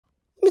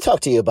me talk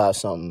to you about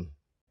something.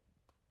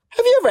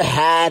 Have you ever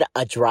had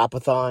a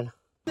Dropathon?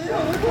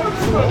 Kevin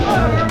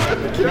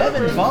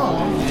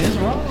Fong is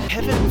wrong.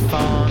 Kevin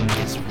Fong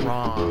is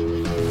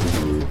wrong.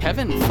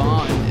 Kevin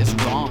Fong is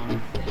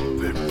wrong.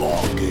 Kevin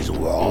Fong is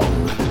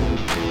wrong.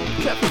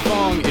 Kevin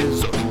Fong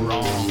is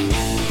wrong.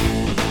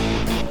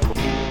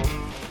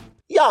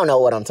 Y'all know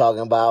what I'm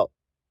talking about.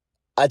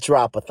 A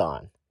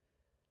Dropathon.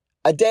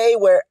 A day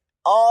where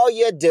all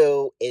you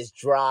do is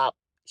drop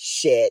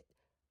shit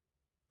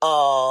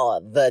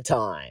all the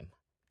time.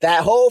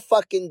 That whole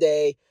fucking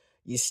day,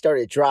 you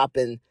started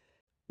dropping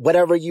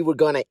whatever you were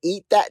going to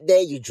eat that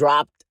day. You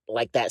dropped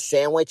like that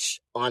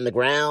sandwich on the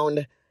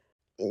ground.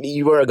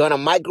 You were going to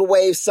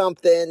microwave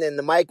something in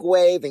the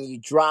microwave and you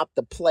dropped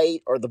the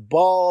plate or the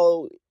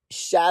ball,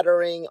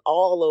 shattering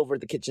all over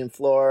the kitchen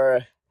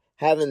floor,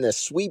 having to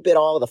sweep it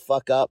all the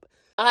fuck up.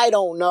 I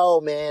don't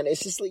know, man.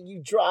 It's just like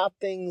you drop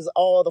things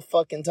all the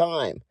fucking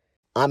time.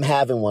 I'm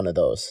having one of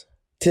those.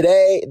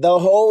 Today, the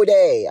whole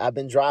day, I've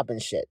been dropping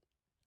shit.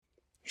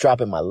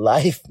 Dropping my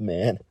life,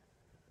 man.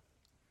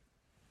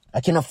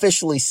 I can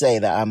officially say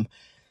that I'm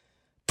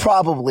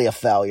probably a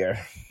failure.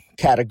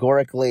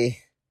 Categorically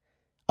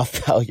a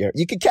failure.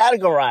 You can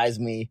categorize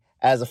me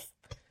as a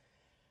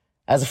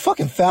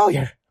fucking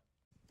failure.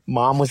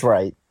 Mom was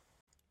right.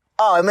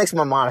 Oh, it makes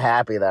my mom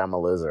happy that I'm a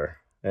loser.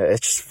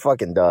 It just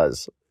fucking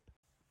does.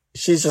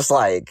 She's just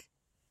like,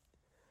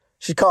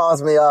 she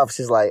calls me up.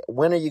 She's like,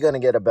 when are you going to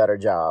get a better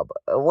job?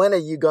 When are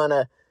you going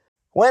to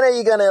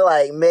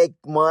like make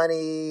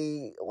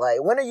money?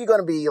 Like, when are you going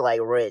to be like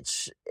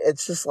rich?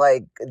 It's just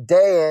like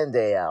day in,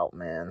 day out,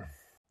 man.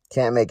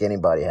 Can't make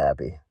anybody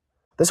happy.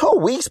 This whole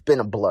week's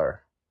been a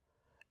blur.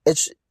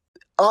 It's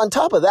on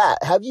top of that.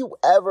 Have you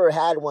ever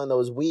had one of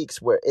those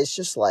weeks where it's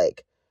just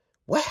like,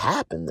 what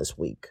happened this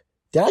week?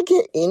 Did I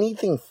get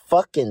anything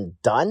fucking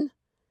done?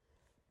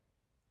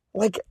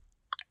 Like,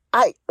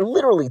 I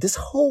literally, this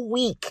whole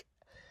week,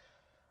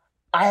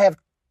 I have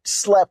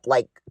slept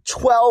like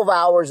 12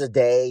 hours a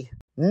day.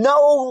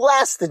 No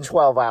less than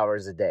 12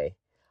 hours a day.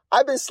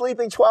 I've been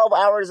sleeping 12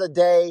 hours a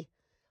day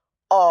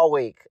all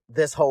week,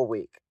 this whole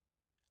week.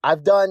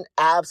 I've done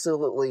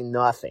absolutely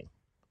nothing.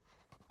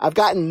 I've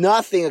gotten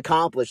nothing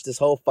accomplished this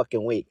whole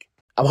fucking week.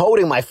 I'm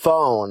holding my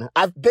phone.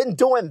 I've been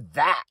doing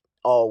that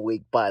all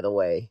week, by the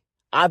way.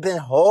 I've been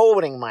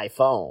holding my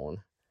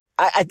phone.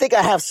 I think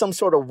I have some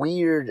sort of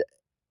weird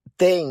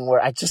thing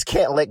where I just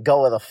can't let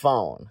go of the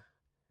phone.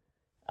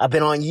 I've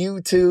been on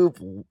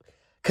YouTube,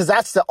 because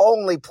that's the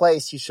only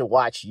place you should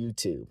watch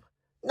YouTube.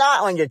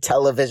 Not on your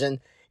television.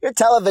 Your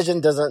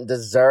television doesn't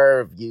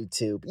deserve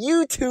YouTube.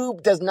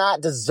 YouTube does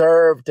not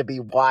deserve to be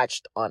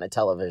watched on a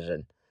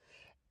television.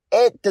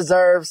 It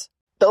deserves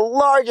the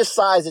largest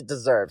size it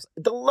deserves.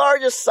 The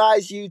largest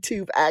size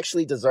YouTube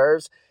actually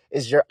deserves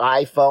is your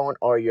iPhone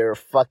or your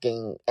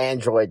fucking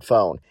Android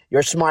phone,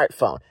 your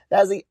smartphone.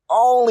 That's the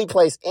only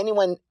place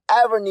anyone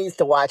ever needs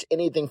to watch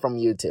anything from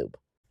YouTube.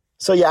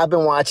 So yeah, I've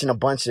been watching a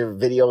bunch of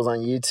videos on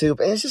YouTube,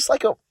 and it's just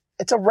like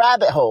it's a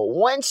rabbit hole.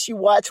 Once you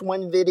watch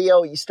one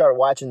video, you start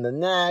watching the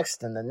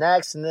next, and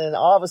then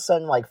all of a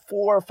sudden, like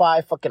 4 or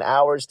 5 fucking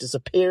hours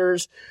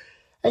disappears,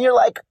 and you're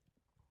like,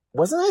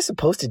 wasn't I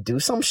supposed to do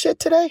some shit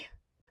today?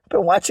 I've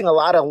been watching a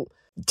lot of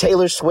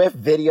Taylor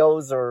Swift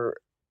videos, or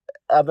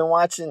I've been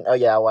watching, I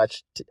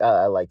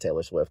like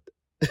Taylor Swift.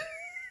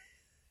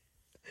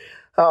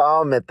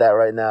 I'll admit that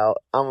right now.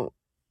 I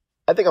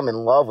think I'm in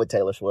love with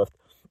Taylor Swift.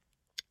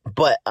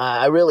 But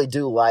I really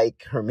do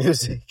like her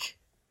music.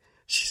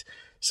 She's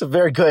a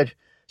very good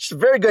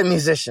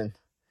musician.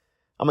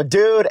 I'm a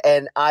dude,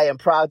 and I am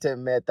proud to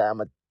admit that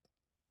I'm a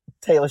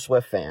Taylor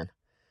Swift fan.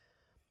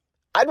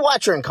 I'd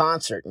watch her in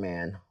concert,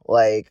 man.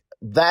 Like,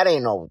 that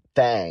ain't no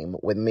thing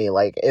with me.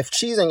 Like, if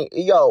she's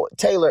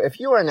Taylor,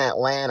 if you're in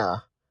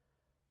Atlanta,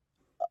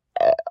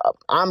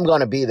 I'm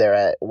going to be there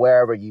at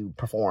wherever you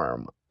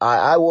perform.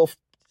 I will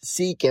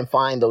seek and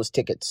find those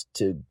tickets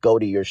to go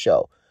to your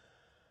show.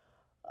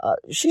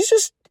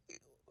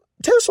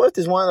 Taylor Swift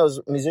is one of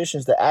those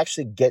musicians that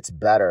actually gets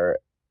better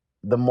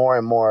the more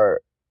and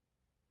more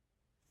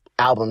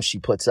albums she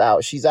puts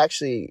out. She's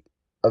actually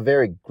a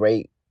very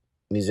great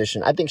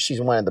musician. I think she's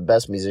one of the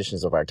best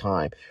musicians of our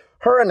time.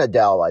 Her and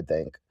Adele, I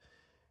think.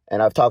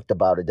 And I've talked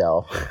about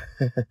Adele.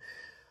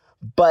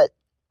 But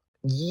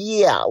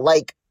yeah,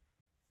 like,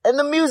 and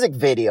the music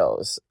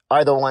videos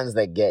are the ones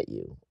that get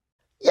you.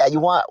 Yeah, you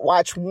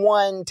watch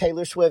one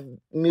Taylor Swift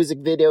music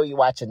video, you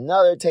watch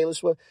another Taylor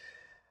Swift,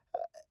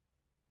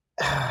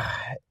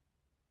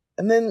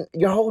 and then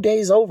your whole day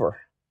is over.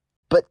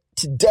 But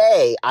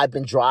today, I've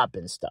been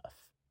dropping stuff.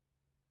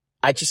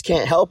 I just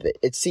can't help it.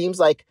 It seems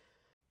like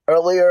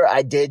earlier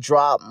I did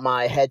drop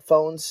my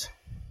headphones.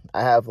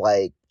 I have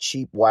like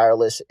cheap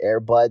wireless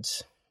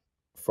earbuds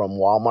from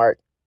Walmart.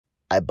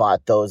 I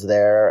bought those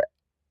there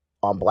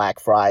on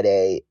Black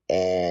Friday,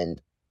 and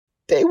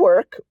they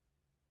work.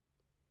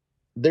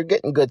 They're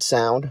getting good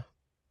sound.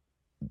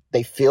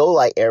 They feel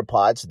like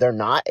AirPods. They're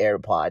not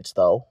AirPods,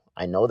 though.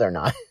 I know they're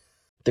not.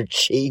 They're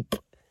cheap.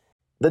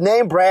 The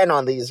name brand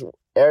on these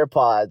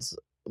AirPods,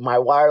 my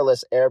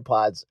wireless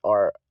AirPods,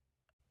 are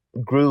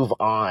groove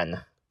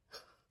on.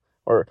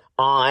 Or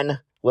on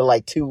with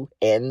like two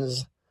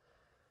N's.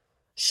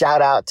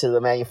 Shout out to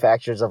the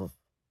manufacturers of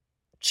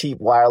cheap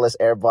wireless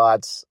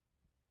AirPods.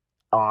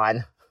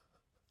 On.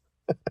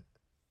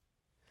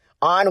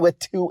 On with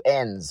two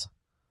N's.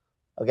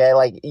 Okay,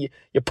 like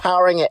you're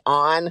powering it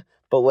on,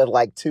 but with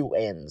like two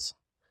N's.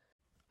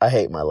 I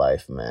hate my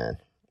life, man.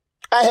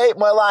 I hate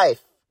my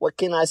life. What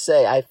can I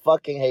say? I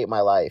fucking hate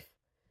my life.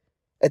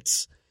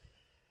 It's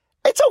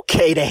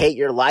okay to hate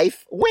your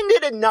life. When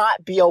did it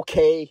not be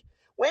okay?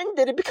 When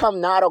did it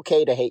become not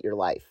okay to hate your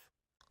life?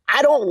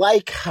 I don't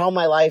like how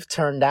my life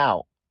turned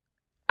out.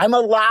 I'm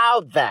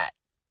allowed that.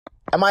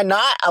 Am I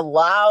not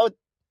allowed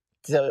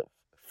to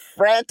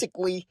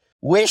frantically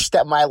wish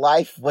that my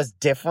life was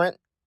different?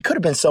 It could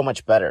have been so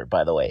much better,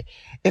 by the way.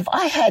 If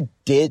I had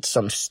did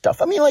some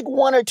stuff, I mean, like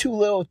one or two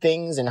little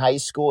things in high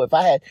school, if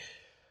I had,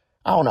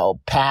 I don't know,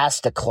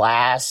 passed a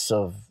class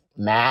of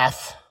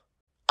math.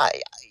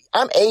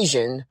 I'm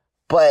Asian,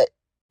 but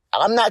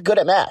I'm not good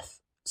at math.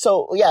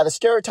 So, yeah, the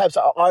stereotypes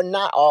are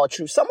not all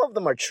true. Some of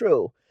them are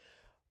true.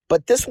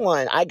 But this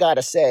one, I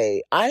gotta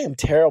say, I am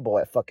terrible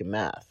at fucking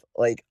math.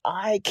 Like,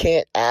 I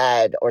can't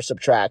add or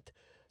subtract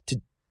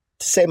to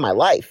save my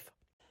life.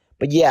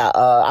 But yeah,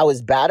 I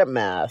was bad at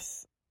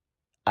math.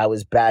 I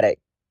was bad at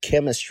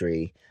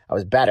chemistry. I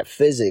was bad at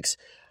physics.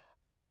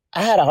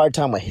 I had a hard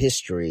time with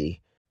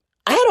history.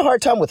 I had a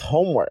hard time with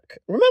homework.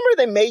 Remember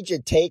they made you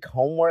take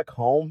homework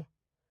home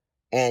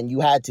and you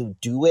had to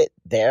do it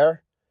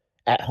there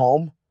at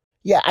home?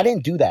 Yeah, I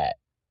didn't do that.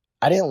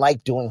 I didn't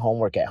like doing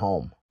homework at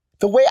home.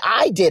 The way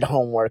I did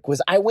homework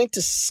was I went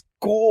to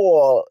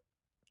school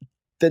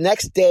the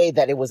next day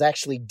that it was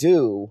actually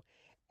due,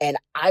 and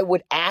I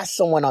would ask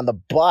someone on the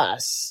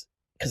bus,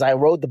 because I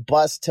rode the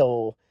bus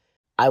till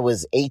I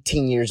was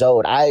 18 years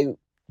old.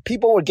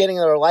 People were getting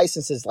their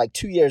licenses like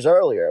 2 years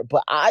earlier,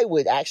 but I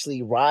would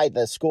actually ride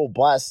the school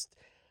bus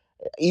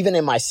even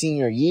in my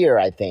senior year,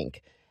 I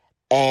think.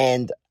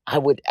 And I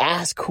would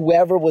ask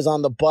whoever was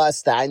on the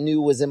bus that I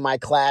knew was in my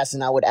class,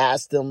 and I would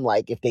ask them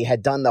like if they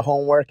had done the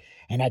homework,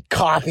 and I'd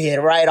copy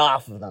it right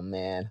off of them,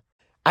 man.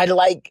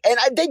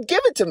 They'd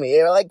give it to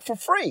me like for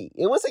free.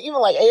 It wasn't even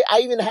like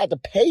I even had to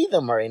pay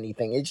them or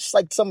anything. It's just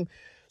like some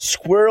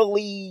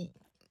squirrely,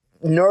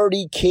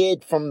 nerdy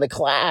kid from the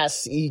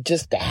class. He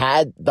just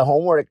had the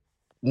homework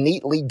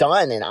neatly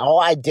done, and all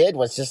I did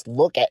was just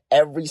look at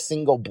every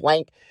single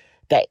blank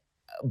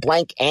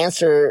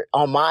answer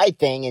on my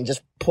thing and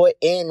just put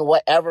in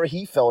whatever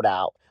he filled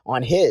out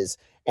on his,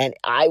 and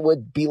I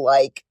would be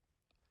like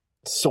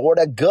sort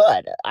of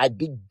good. I'd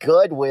be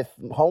good with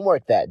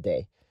homework that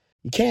day.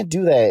 You can't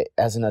do that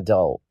as an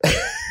adult.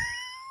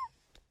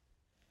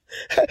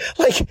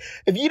 Like,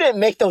 if you didn't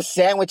make those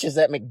sandwiches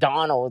at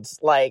McDonald's,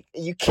 like,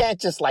 you can't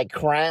just, like,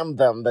 cram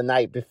them the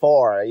night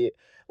before.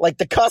 Like,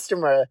 the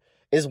customer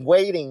is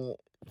waiting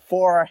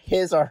for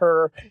his or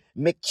her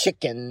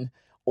McChicken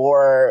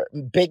or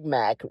Big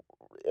Mac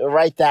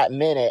right that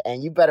minute,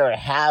 and you better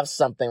have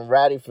something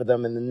ready for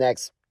them in the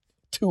next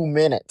 2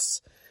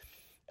 minutes.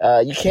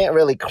 You can't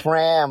really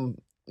cram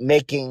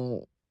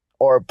making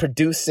or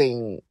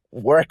producing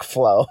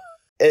workflow.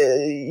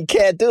 You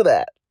can't do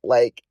that.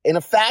 Like, in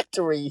a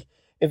factory,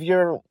 if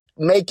you're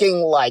making,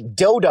 like,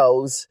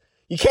 dildos,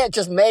 you can't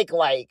just make,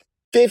 like,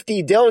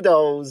 50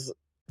 dildos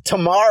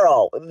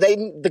tomorrow.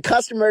 The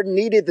customer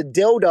needed the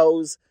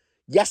dildos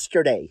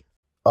yesterday.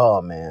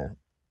 Oh, man.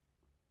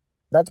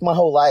 That's my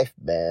whole life,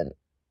 man.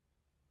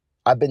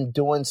 I've been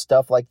doing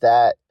stuff like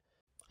that.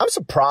 I'm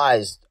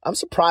surprised. I'm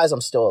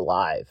still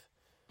alive.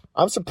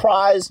 I'm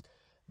surprised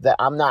that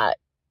I'm not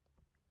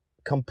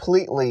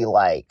completely,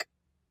 like,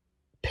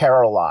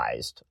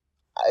 paralyzed.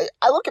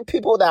 I look at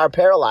people that are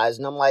paralyzed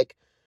and I'm like,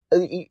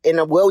 in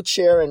a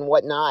wheelchair and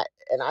whatnot,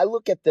 and I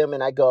look at them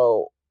and I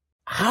go,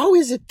 how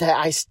is it that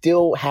I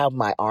still have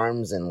my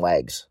arms and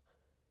legs?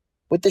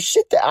 With the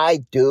shit that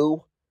I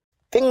do,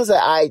 things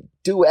that I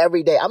do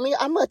every day. I mean,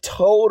 I'm a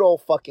total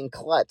fucking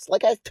klutz.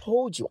 Like I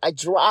told you, I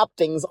drop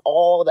things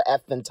all the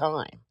effing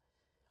time.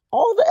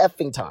 All the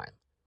effing time.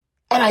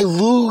 And I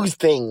lose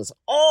things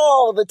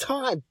all the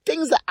time.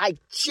 Things that I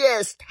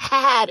just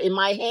had in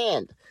my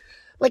hand.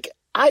 Like,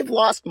 I've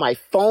lost my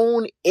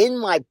phone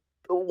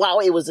while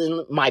it was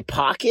in my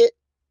pocket.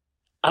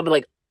 I'm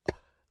like,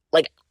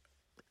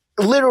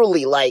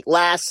 literally, like,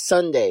 last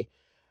Sunday,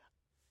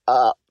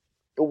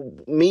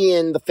 me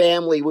and the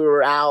family, we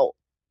were out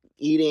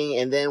eating,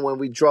 and then when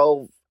we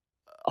drove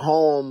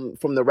home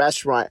from the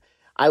restaurant,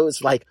 I was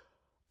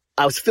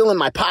filling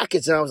my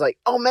pockets, and I was like,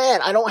 oh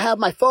man, I don't have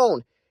my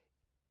phone.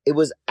 It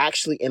was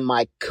actually in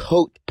my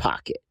coat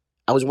pocket.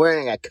 I was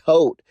wearing a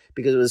coat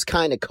because it was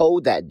kind of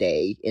cold that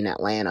day in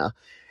Atlanta,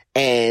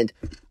 and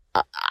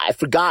I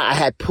forgot I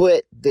had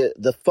put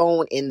the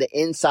phone in the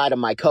inside of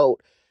my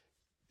coat.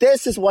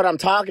 This is what I'm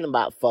talking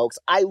about, folks.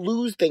 I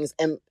lose things,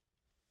 and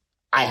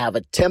I have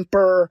a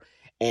temper,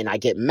 and I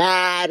get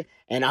mad,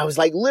 and I was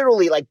like,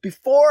 literally, like,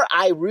 before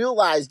I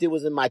realized it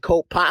was in my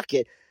coat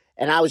pocket,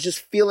 and I was just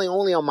feeling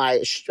only on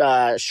my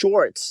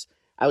shorts.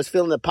 I was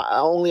feeling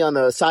only on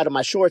the side of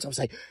my shorts. I was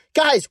like,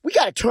 guys, we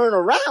got to turn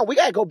around. We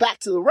got to go back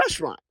to the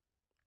restaurant.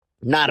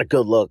 Not a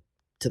good look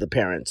to the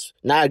parents.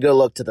 Not a good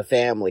look to the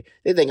family.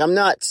 They think I'm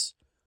nuts.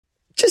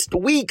 Just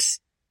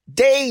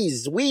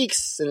days,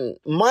 weeks, and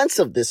months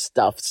of this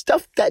stuff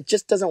that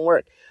just doesn't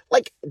work.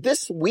 Like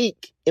this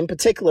week in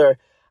particular,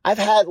 I've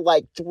had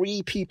like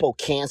 3 people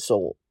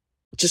cancel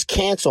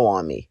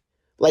on me.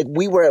 Like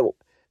we were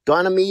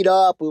gonna meet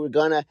up, we were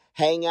gonna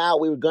hang out,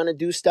 we were gonna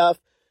do stuff.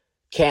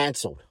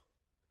 Canceled.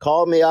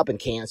 Called me up and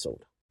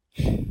canceled.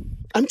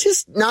 I'm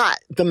just not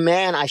the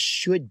man I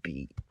should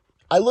be.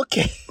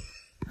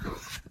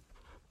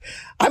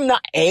 I'm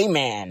not a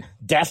man,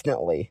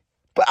 definitely.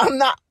 But I'm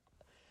not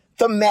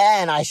the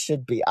man I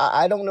should be.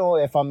 I don't know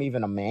if I'm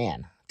even a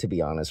man, to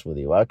be honest with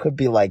you. I could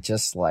be like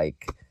just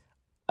like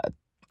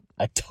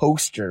a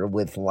toaster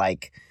with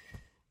like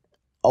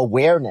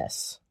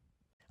awareness.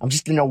 I'm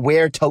just an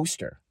aware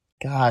toaster.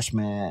 Gosh,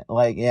 man.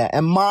 Like, yeah.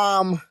 And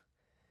mom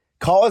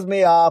calls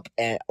me up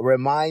and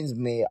reminds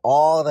me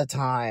all the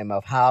time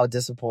of how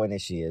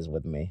disappointed she is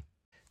with me.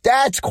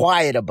 Dad's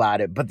quiet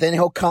about it, but then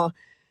he'll come.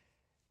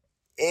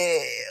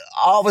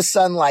 All of a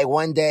sudden, like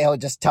one day he'll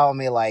just tell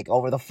me like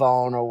over the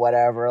phone or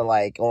whatever,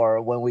 like,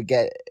 or when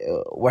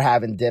we're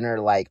having dinner,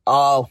 like,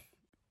 oh,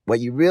 what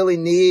you really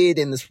need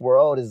in this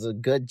world is a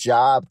good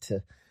job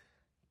to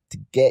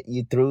get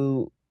you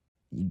through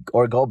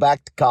or go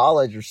back to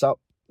college or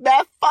something.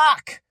 That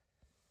fuck.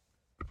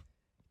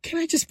 Can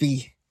I just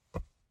be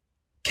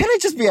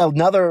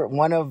another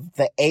one of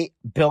the 8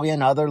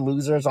 billion other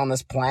losers on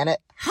this planet?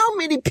 How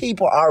many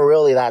people are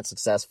really that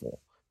successful?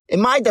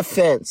 In my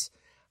defense,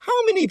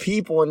 how many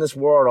people in this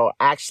world are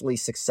actually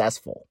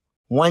successful?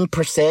 1%,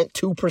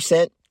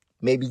 2%,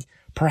 maybe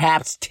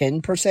perhaps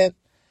 10%?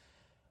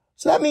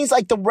 So that means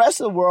like the rest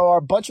of the world are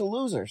a bunch of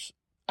losers.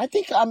 I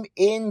think I'm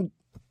in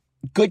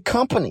good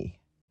company.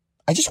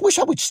 I just wish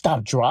I would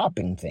stop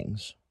dropping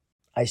things.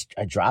 I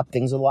drop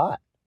things a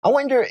lot. I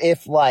wonder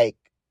if I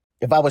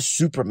was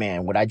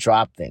Superman, would I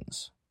drop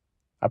things?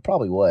 I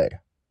probably would.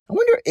 I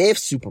wonder if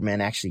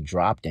Superman actually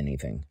dropped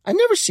anything. I've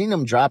never seen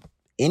him drop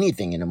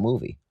anything in a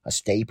movie. A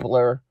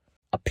stapler,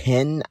 a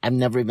pen. I've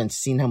never even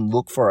seen him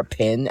look for a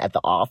pen at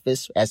the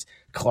office as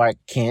Clark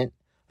Kent.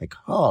 Like,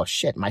 oh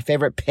shit, my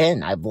favorite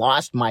pen. I've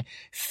lost my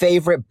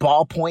favorite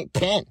ballpoint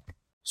pen.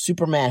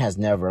 Superman has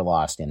never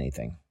lost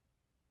anything.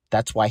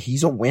 That's why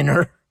he's a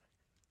winner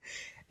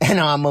and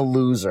I'm a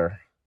loser.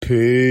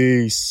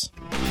 Peace.